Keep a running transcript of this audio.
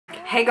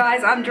Hey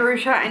guys, I'm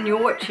Jerusha and you're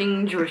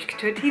watching Rouge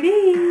Coco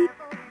TV.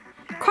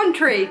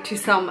 Contrary to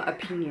some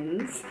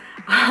opinions,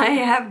 I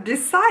have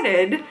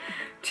decided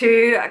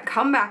to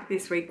come back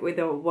this week with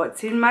a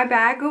what's in my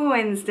bag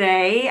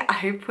Wednesday.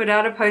 I put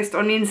out a post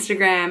on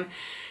Instagram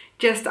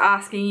just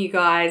asking you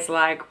guys,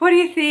 like, what do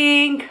you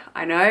think?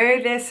 I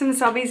know there's some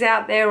subbies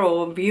out there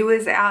or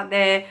viewers out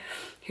there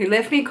who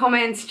left me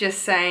comments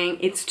just saying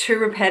it's too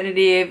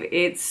repetitive,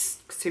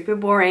 it's super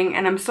boring,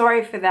 and I'm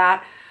sorry for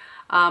that.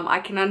 I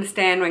can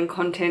understand when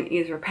content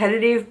is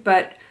repetitive,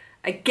 but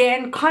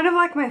again, kind of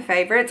like my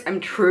favorites, I'm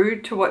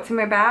true to what's in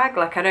my bag.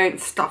 Like, I don't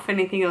stuff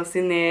anything else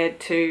in there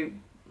to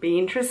be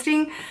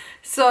interesting.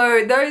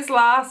 So those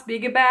last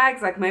bigger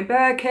bags, like my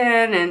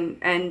Birkin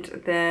and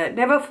the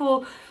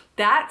Neverfull,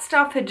 that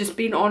stuff had just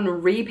been on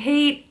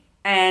repeat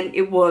and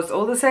it was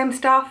all the same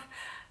stuff.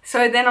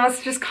 So then I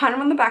was just kind of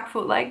on the back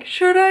foot, like,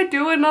 should I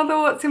do another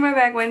what's in my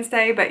bag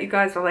Wednesday? But you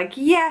guys were like,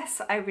 yes,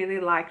 I really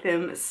like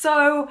them.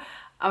 So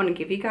I want to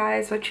give you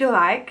guys what you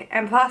like.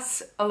 And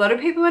plus, a lot of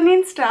people on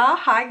Insta,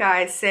 hi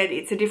guys, said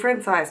it's a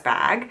different size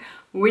bag,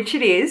 which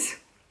it is.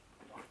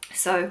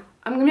 So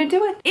I'm going to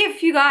do it.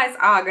 If you guys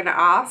are going to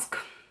ask,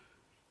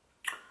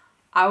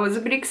 I was a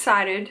bit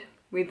excited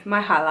with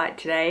my highlight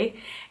today.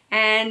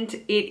 And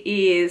it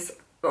is,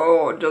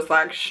 oh, just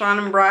like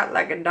shining bright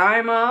like a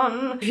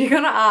diamond. If you're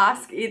going to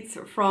ask, it's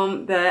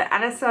from the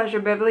Anastasia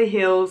Beverly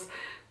Hills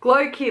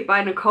Glow Kit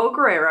by Nicole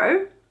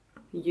Guerrero,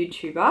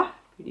 YouTuber.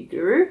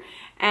 Guru,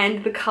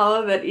 and the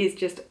color that is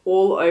just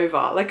all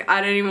over. Like,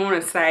 I don't even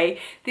want to say.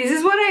 This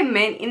is what I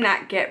meant in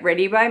that get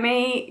ready with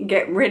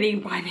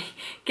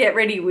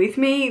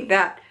me,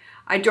 that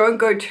I don't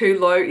go too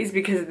low is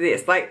because of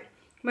this. Like,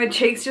 my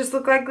cheeks just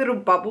look like little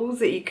bubbles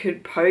that you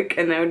could poke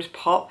and they would just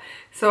pop.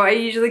 So I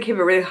usually keep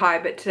it really high,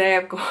 but today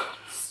I've gone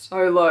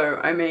so low.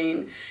 I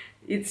mean,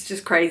 it's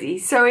just crazy.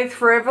 So it's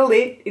Forever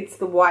Lit. It's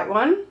the white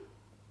one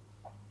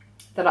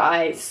that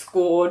I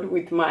scored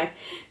with my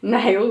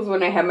nails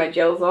when I had my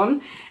gels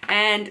on,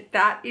 and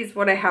that is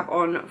what I have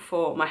on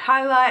for my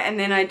highlight. And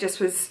then I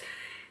just was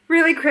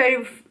really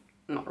creative,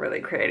 not really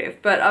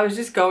creative, but I was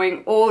just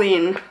going all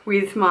in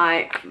with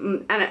my,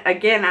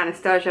 again,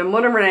 Anastasia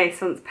Modern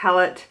Renaissance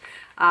palette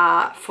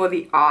for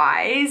the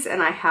eyes,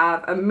 and I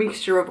have a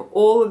mixture of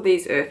all of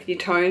these earthy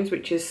tones,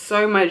 which is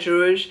so my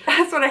rouge.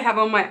 That's what I have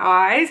on my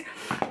eyes.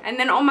 And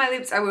then on my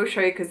lips I will show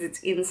you because it's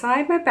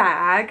inside my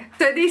bag.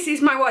 So this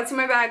is my what's in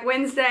my bag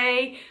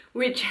Wednesday,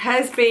 which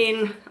has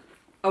been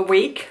a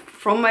week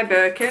from my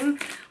Birkin.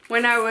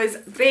 When I was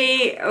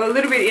a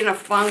little bit in a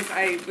funk,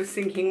 I was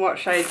thinking, what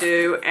should I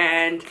do?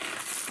 And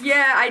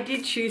yeah, I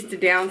did choose to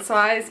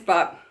downsize,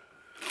 but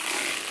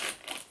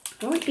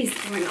what is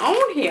going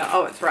on here?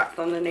 Oh, it's wrapped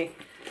underneath.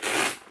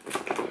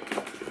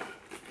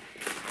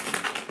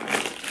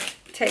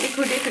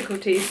 Technical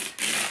difficulties.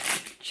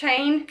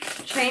 Chain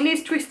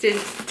is twisted.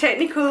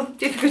 Technical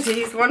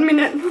difficulties. 1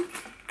 minute.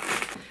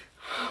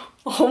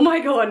 Oh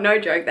my god, no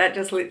joke. That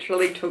just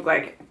literally took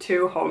like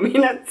 2 whole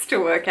minutes to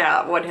work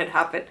out what had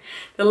happened.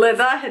 The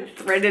leather had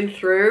threaded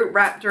through,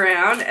 wrapped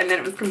around, and then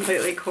it was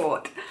completely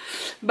caught.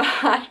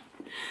 But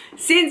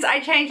since I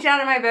changed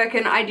out of my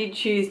Birkin, I did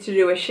choose to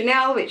do a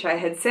Chanel, which I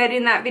had said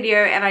in that video,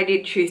 and I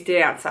did choose to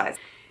downsize.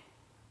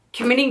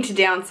 Committing to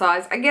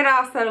downsize, I get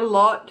asked that a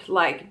lot,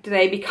 like, do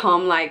they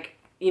become like,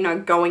 you know,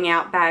 going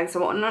out bags or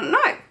whatnot?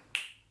 No.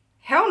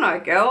 Hell no,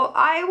 girl.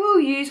 I will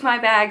use my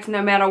bags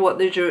no matter what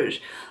the rouge.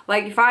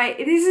 Like,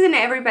 this is an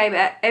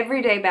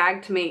everyday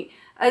bag to me,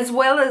 as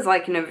well as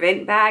like an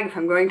event bag, if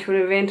I'm going to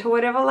an event or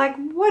whatever, like,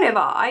 whatever.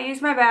 I use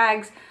my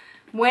bags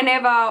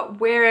whenever,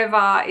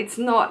 wherever. It's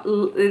not,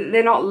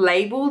 they're not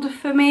labeled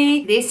for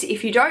me. This,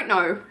 if you don't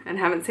know and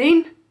haven't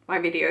seen my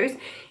videos,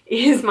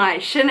 is my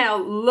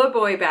Chanel Le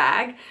Boy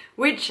bag,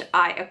 which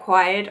I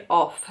acquired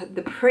off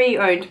the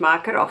pre-owned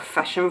market off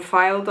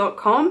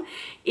fashionphile.com.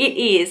 It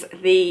is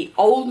the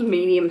old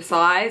medium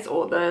size,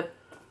 or the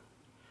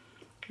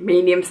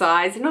medium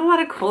size. You're not allowed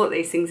to call it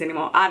these things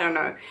anymore. I don't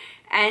know.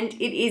 And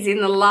it is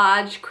in the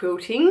large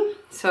quilting,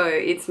 so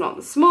it's not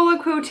the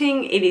smaller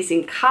quilting. It is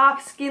in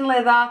calfskin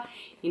leather,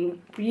 in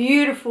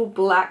beautiful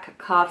black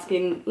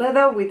calfskin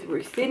leather with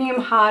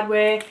ruthenium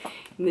hardware,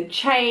 in the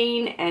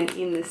chain and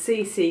in the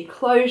CC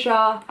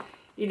closure.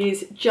 It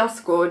is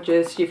just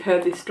gorgeous. You've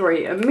heard this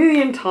story a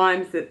million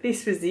times that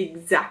this was the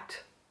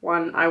exact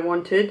one I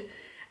wanted.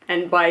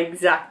 And by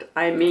exact,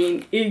 I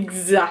mean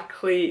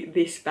exactly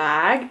this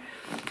bag.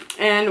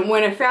 And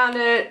when I found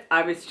it,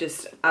 I was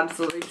just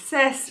absolutely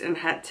obsessed and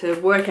had to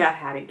work out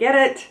how to get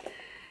it.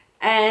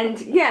 And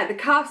yeah, the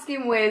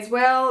calfskin wears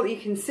well. You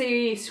can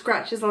see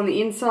scratches on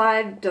the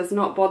inside, does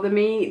not bother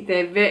me.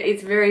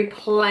 It's very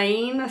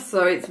plain,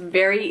 so it's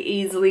very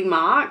easily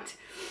marked.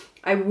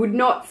 I would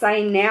not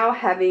say now,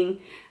 having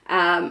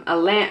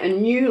a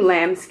new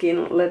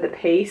lambskin leather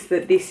piece,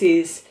 that this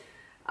is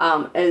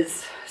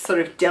as sort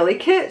of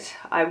delicate.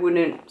 I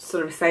wouldn't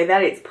sort of say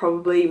that. It's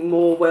probably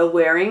more well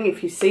wearing.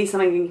 If you see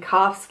something in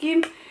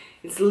calfskin,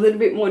 it's a little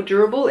bit more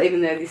durable,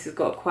 even though this has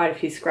got quite a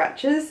few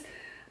scratches.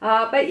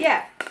 But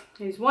yeah,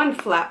 there's one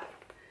flap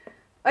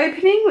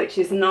opening, which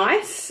is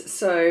nice,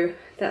 so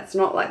that's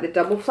not like the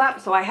double flap.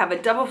 So I have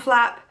a double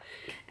flap,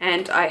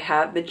 and I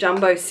have the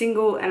jumbo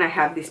single, and I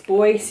have this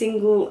boy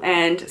single,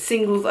 and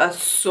singles are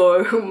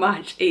so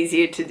much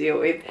easier to deal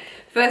with.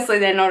 Firstly,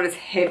 they're not as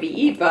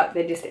heavy, but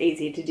they're just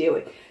easier to deal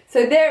with.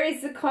 So there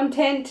is the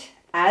content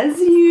as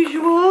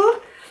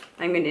usual.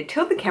 I'm going to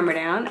tilt the camera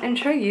down and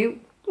show you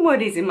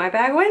what is in my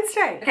bag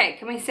Wednesday. Okay,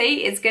 can we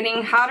see? It's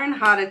getting harder and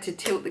harder to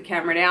tilt the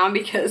camera down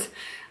because,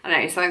 I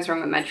don't know, something's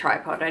wrong with my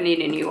tripod. I need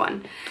a new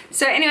one.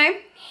 So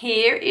anyway,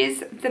 here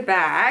is the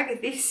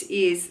bag. This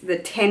is the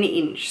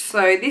 10-inch.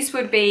 So this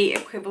would be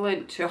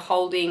equivalent to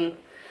holding,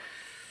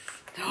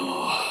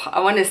 I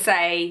want to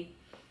say,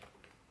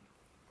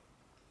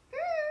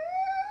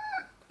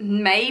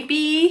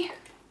 maybe,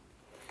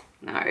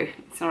 no,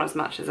 it's not as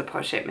much as a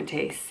Pochette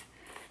Matisse.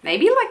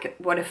 Maybe like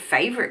what a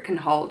favorite can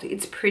hold.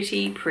 It's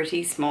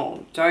pretty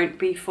small. Don't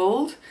be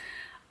fooled.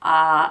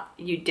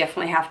 You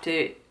definitely have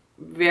to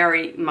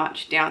very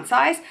much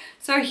downsize.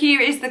 So here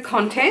is the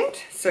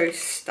content. So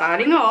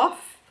starting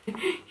off,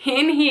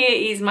 in here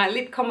is my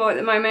lip combo at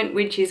the moment,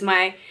 which is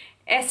my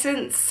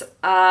Essence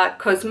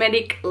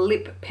Cosmetic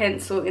Lip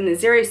Pencil in the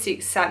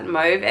 06 Satin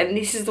Mauve, and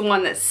this is the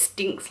one that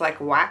stinks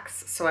like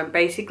wax, so I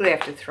basically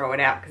have to throw it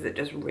out because it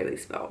just really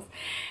smells.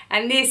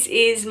 And this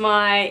is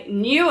my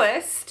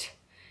newest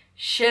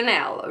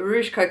Chanel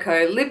Rouge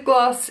Coco Lip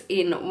Gloss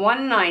in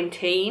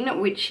 119,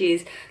 which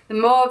is the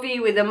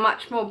mauve with a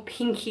much more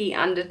pinky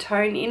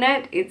undertone in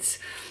it. It's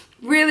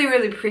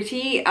really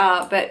pretty,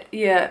 but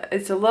yeah,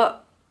 it's a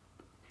lot,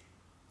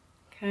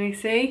 can you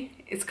see?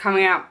 It's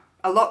coming out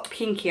a lot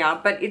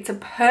pinkier, but it's a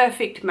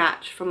perfect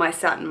match for my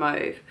satin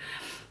mauve.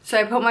 So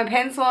I put my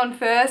pencil on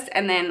first,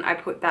 and then I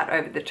put that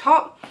over the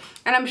top.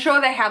 And I'm sure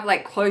they have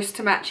like close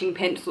to matching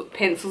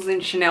pencils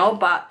in Chanel,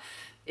 but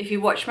if you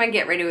watch my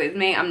Get Ready With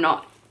Me, I'm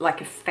not like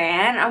a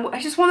fan.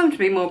 I just want them to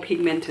be more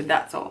pigmented,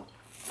 that's all.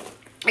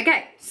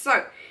 Okay,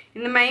 so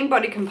in the main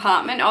body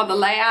compartment, the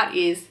layout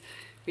is,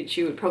 which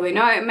you would probably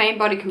know, main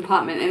body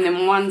compartment, and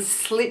then one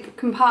slip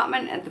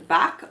compartment at the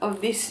back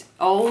of this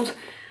old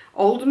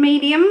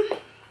medium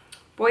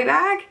boy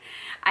bag.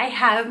 I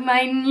have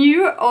my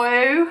new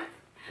O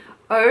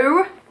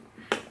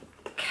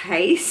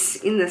case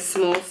in the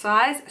small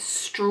size.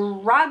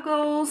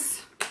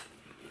 Struggles.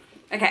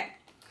 Okay,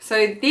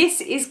 so this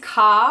is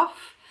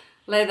calf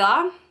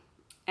leather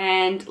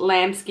and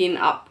lambskin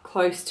up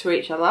close to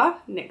each other,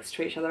 next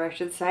to each other I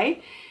should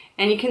say,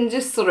 and you can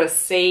just sort of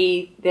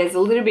see there's a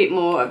little bit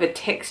more of a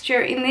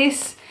texture in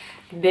this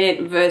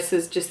than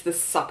versus just the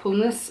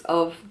suppleness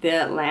of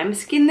the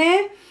lambskin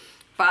there.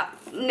 But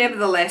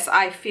nevertheless,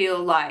 I feel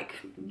like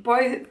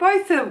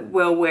both are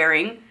well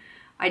wearing.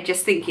 I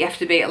just think you have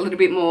to be a little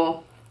bit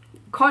more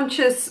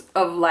conscious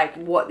of like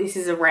what this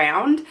is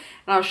around, and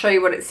I'll show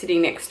you what it's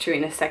sitting next to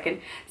in a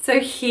second. So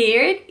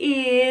here it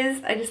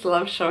is. I just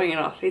love showing it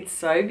off. It's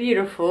so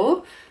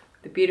beautiful.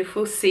 The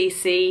beautiful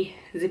CC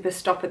zipper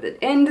stop at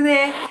the end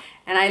there,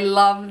 and I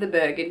love the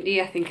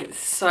burgundy. I think it's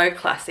so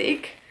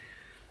classic.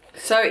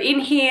 So in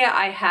here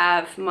I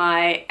have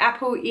my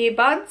Apple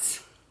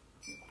earbuds.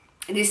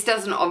 This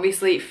doesn't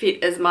obviously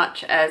fit as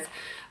much as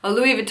a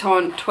Louis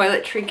Vuitton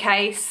toiletry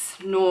case,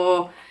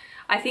 nor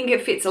I think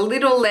it fits a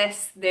little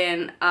less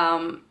than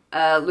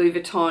a Louis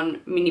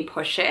Vuitton mini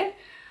pochette.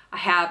 I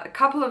have a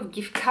couple of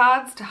gift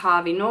cards to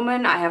Harvey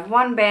Norman. I have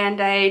one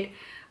Band-Aid.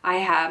 I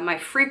have my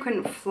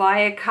frequent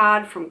flyer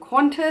card from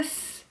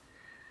Qantas.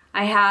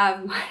 I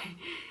have my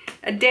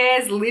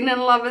Adair's Linen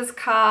Lovers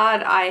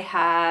card. I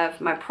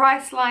have my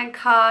Priceline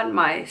card,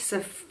 my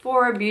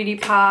Sephora Beauty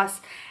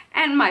Pass,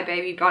 and my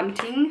Baby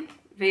Bunting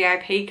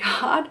VIP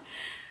card.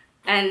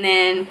 And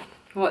then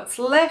what's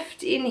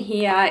left in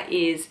here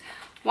is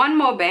one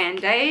more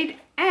Band-Aid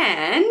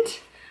and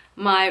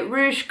my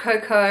Rouge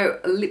Coco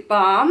lip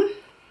balm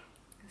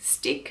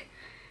stick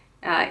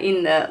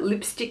in the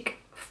lipstick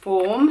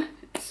form.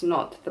 It's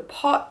not the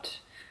pot,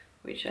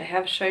 which I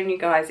have shown you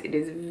guys. It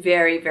is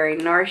very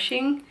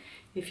nourishing.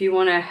 If you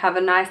want to have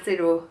a nice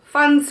little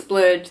fun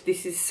splurge,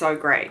 this is so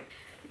great.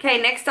 Okay,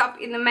 next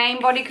up in the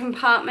main body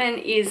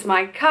compartment is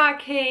my car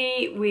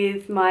key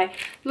with my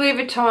Louis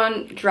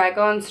Vuitton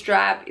Dragon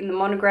strap in the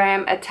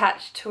monogram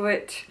attached to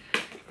it.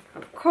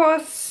 Of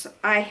course,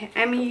 I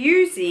am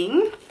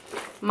using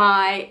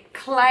my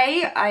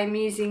clay.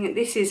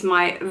 This is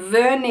my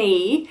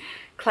Vernis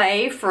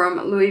clay from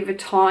Louis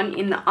Vuitton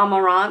in the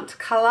Amaranth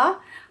color.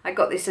 I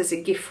got this as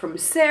a gift from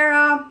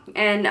Sarah,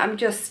 and I'm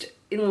just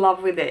in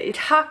love with it.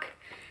 Tuck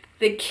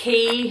the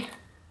key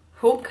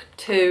hook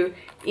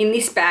in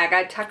this bag,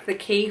 I tuck the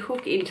key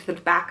hook into the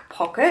back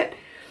pocket.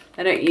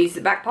 I don't use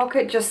the back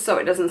pocket just so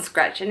it doesn't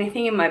scratch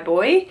anything in my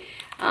boy.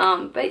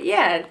 But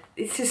yeah,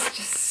 this is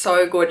just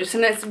so gorgeous,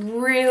 and it's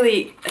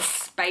really a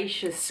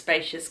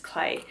spacious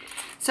clay.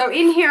 So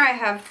in here I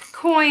have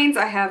coins,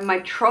 I have my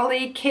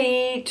trolley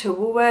key to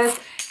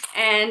Woolworths,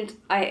 and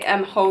I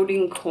am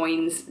holding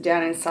coins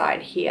down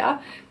inside here.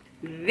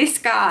 This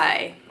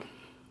guy,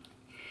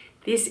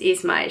 this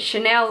is my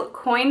Chanel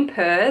coin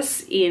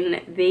purse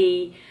in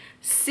the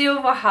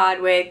silver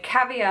hardware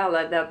caviar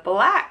leather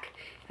black,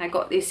 I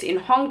got this in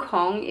Hong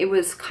Kong. It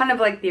was kind of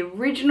like the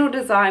original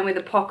design with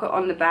a pocket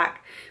on the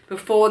back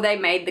before they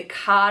made the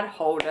card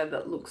holder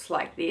that looks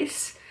like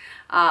this.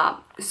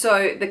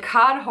 So the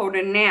card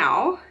holder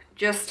now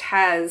just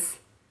has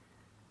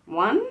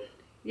one.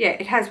 Yeah,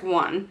 it has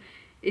one.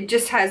 It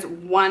just has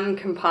one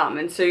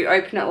compartment. So you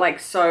open it like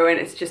so and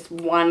it's just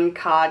one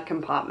card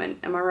compartment.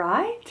 Am I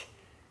right?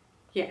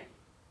 Yeah.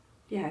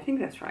 Yeah, I think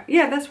that's right.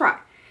 Yeah, that's right.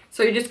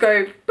 So you just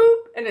go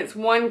boop and it's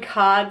one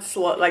card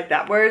slot like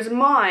that. Whereas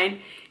mine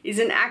is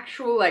an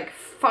actual like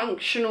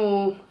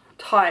functional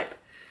type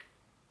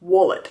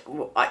wallet.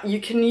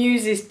 You can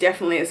use this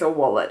definitely as a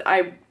wallet.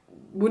 I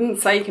wouldn't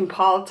say you can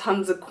pile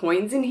tons of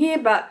coins in here,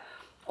 but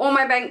all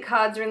my bank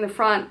cards are in the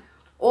front.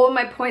 All of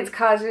my points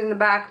cards are in the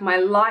back. My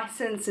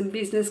license and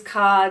business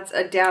cards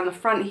are down the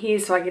front here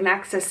so I can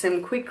access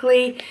them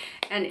quickly.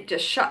 And it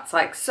just shuts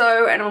like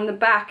so. And on the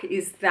back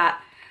is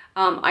that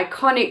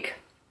iconic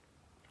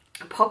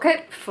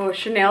pocket for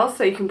Chanel,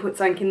 so you can put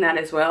something in that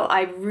as well.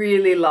 I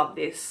really love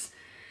this.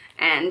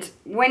 And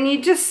when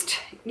you just,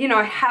 you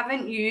know,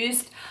 haven't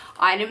used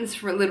items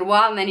for a little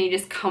while and then you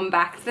just come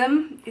back to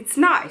them, it's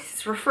nice,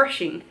 it's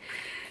refreshing.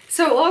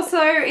 So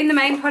also in the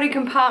main potty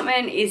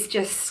compartment is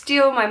just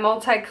still my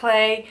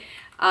multi-clay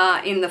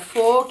in the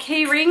 4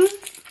 key ring,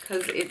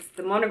 because it's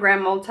the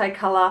monogram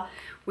multicolor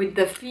with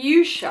the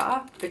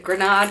fuchsia, the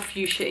grenade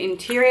fuchsia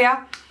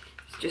interior.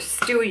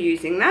 Just still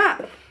using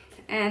that.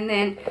 And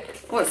then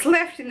what's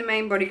left in the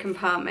main body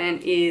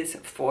compartment is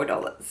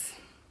 $4.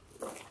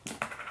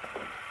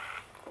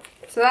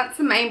 So that's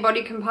the main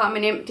body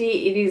compartment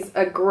empty. It is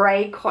a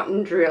grey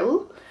cotton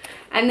drill.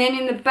 And then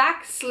in the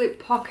back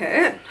slip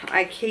pocket,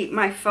 I keep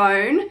my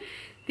phone.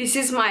 This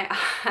is my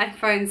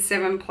iPhone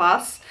 7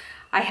 Plus.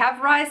 I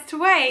have Rise to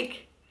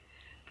Wake,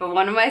 but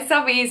one of my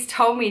subbies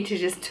told me to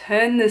just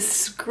turn the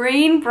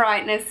screen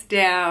brightness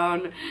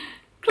down.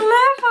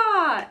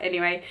 Clever!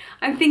 Anyway,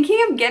 I'm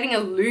thinking of getting a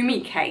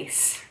Lumi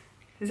case.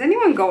 Has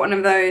anyone got one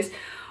of those?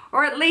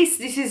 Or at least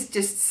this is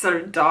just sort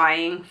of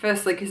dying.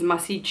 Firstly, because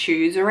Mussy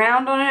chews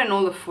around on it and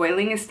all the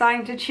foiling is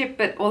starting to chip,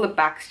 but all the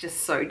back's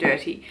just so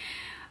dirty.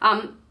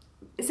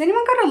 Has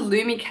anyone got a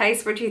Lumi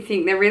case? What do you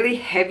think? They're really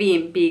heavy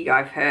and big,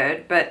 I've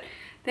heard, but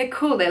they're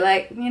cool. They're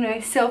like, you know,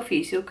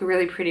 selfies. You look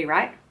really pretty,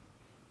 right?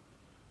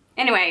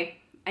 Anyway,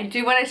 I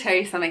do want to tell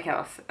you something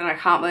else, and I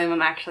can't believe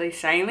I'm actually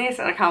saying this,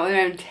 and I can't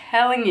believe I'm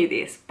telling you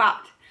this, but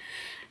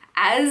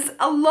as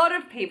a lot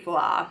of people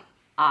are,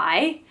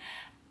 I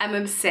am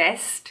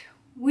obsessed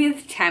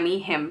with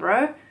Tammy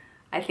Hembrow.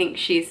 I think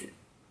she's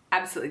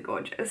absolutely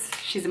gorgeous.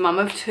 She's a mum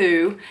of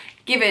 2,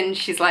 given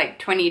she's like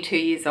 22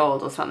 years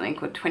old or something,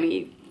 or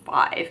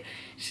 25.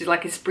 She's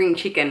like a spring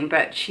chicken,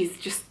 but she's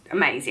just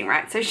amazing,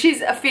 right? So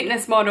she's a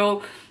fitness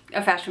model,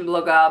 a fashion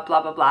blogger,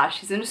 blah, blah, blah.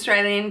 She's an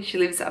Australian. She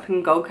lives up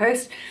in Gold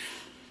Coast.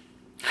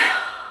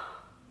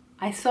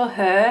 I saw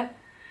her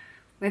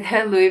with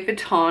her Louis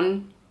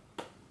Vuitton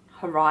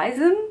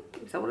Horizon,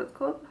 is that what it's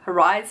called?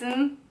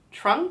 Horizon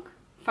trunk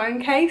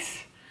phone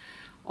case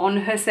on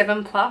her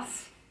 7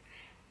 Plus.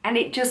 And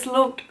it just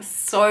looked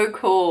so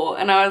cool.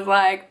 And I was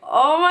like,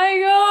 oh my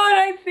God,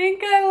 I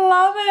think I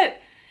love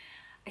it.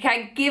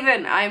 Okay,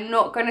 given I'm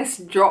not going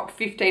to drop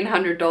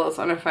 $1,500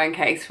 on a phone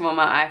case for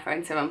my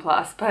iPhone 7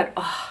 Plus, but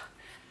oh,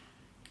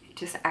 it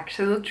just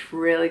actually looked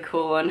really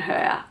cool on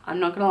her. I'm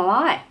not going to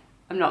lie.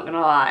 I'm not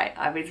gonna lie,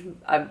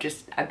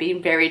 I've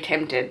been very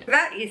tempted.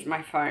 That is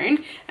my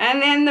phone.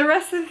 And then the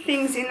rest of the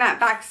things in that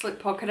back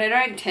slip pocket, I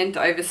don't tend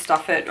to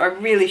overstuff it. I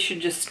really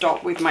should just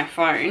stop with my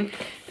phone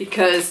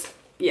because,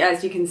 yeah,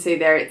 as you can see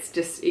there, it's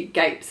just, it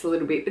gapes a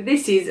little bit. But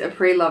this is a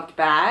pre-loved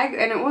bag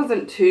and it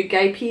wasn't too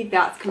gapey,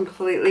 that's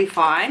completely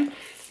fine.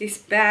 This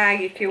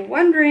bag, if you're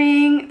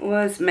wondering,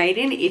 was made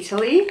in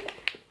Italy.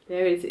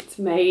 There is, it's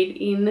made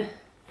in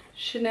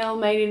Chanel,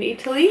 made in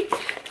Italy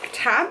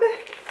tab.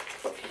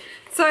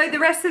 So the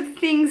rest of the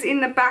things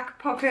in the back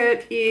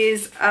pocket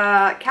is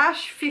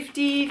cash,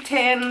 50,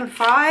 10,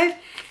 5,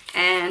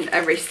 and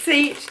a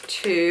receipt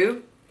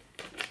to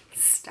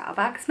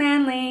Starbucks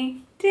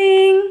Manly.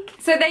 Ding!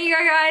 So there you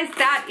go, guys.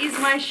 That is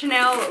my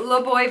Chanel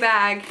Le Boy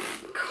bag.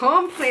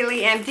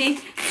 Completely empty.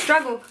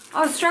 Struggle.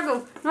 Oh,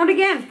 struggle. Not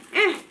again.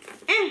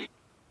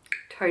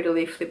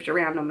 Totally flipped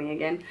around on me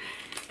again.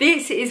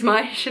 This is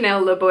my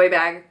Chanel Le Boy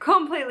bag.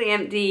 Completely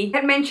empty. I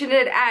had mentioned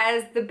it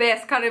as the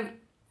best kind of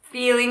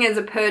feeling as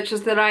a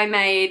purchase that I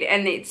made,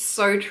 and it's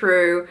so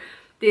true.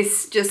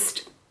 This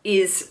just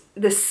is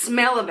the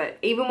smell of it.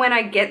 Even when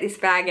I get this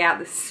bag out,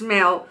 the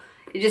smell,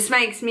 it just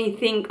makes me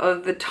think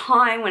of the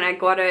time when I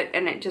got it,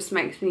 and it just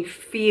makes me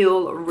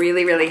feel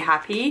really, really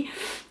happy.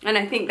 And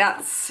I think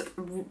that's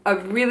a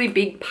really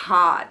big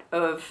part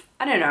of,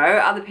 I don't know,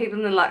 other people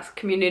in the luxe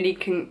community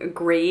can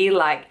agree,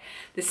 like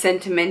the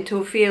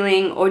sentimental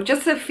feeling, or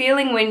just the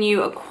feeling when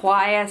you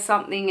acquire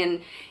something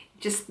and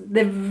just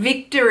the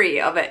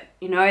victory of it,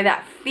 you know,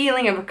 that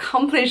feeling of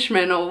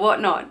accomplishment or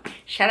whatnot.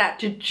 Shout out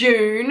to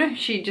June.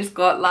 She just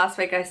got, last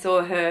week I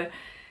saw her,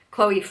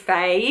 Chloe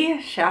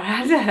Faye. Shout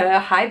out to her.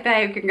 Hi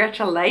babe,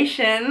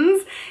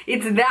 congratulations.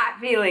 It's that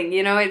feeling,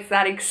 you know, it's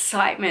that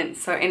excitement.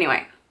 So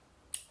anyway,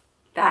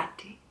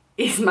 that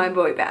is my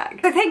boy bag.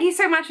 So thank you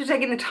so much for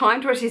taking the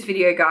time to watch this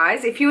video,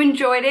 guys. If you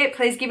enjoyed it,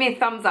 please give me a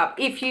thumbs up.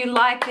 If you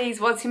like these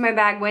What's in My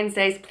Bag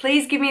Wednesdays,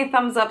 please give me a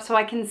thumbs up so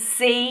I can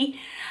see.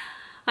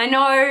 I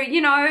know,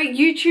 you know,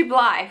 YouTube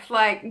life,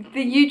 like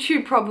the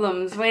YouTube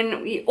problems,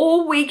 when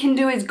all we can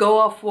do is go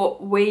off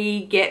what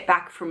we get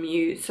back from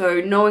you.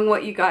 So knowing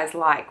what you guys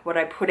like, what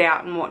I put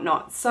out and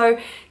whatnot. So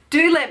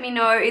do let me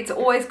know. It's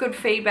always good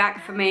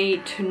feedback for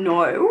me to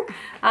know.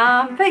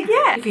 But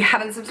yeah, if you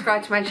haven't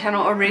subscribed to my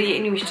channel already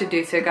and you wish to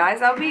do so, guys,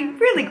 that'll be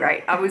really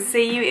great. I will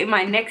see you in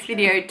my next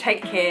video.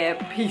 Take care.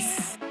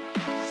 Peace.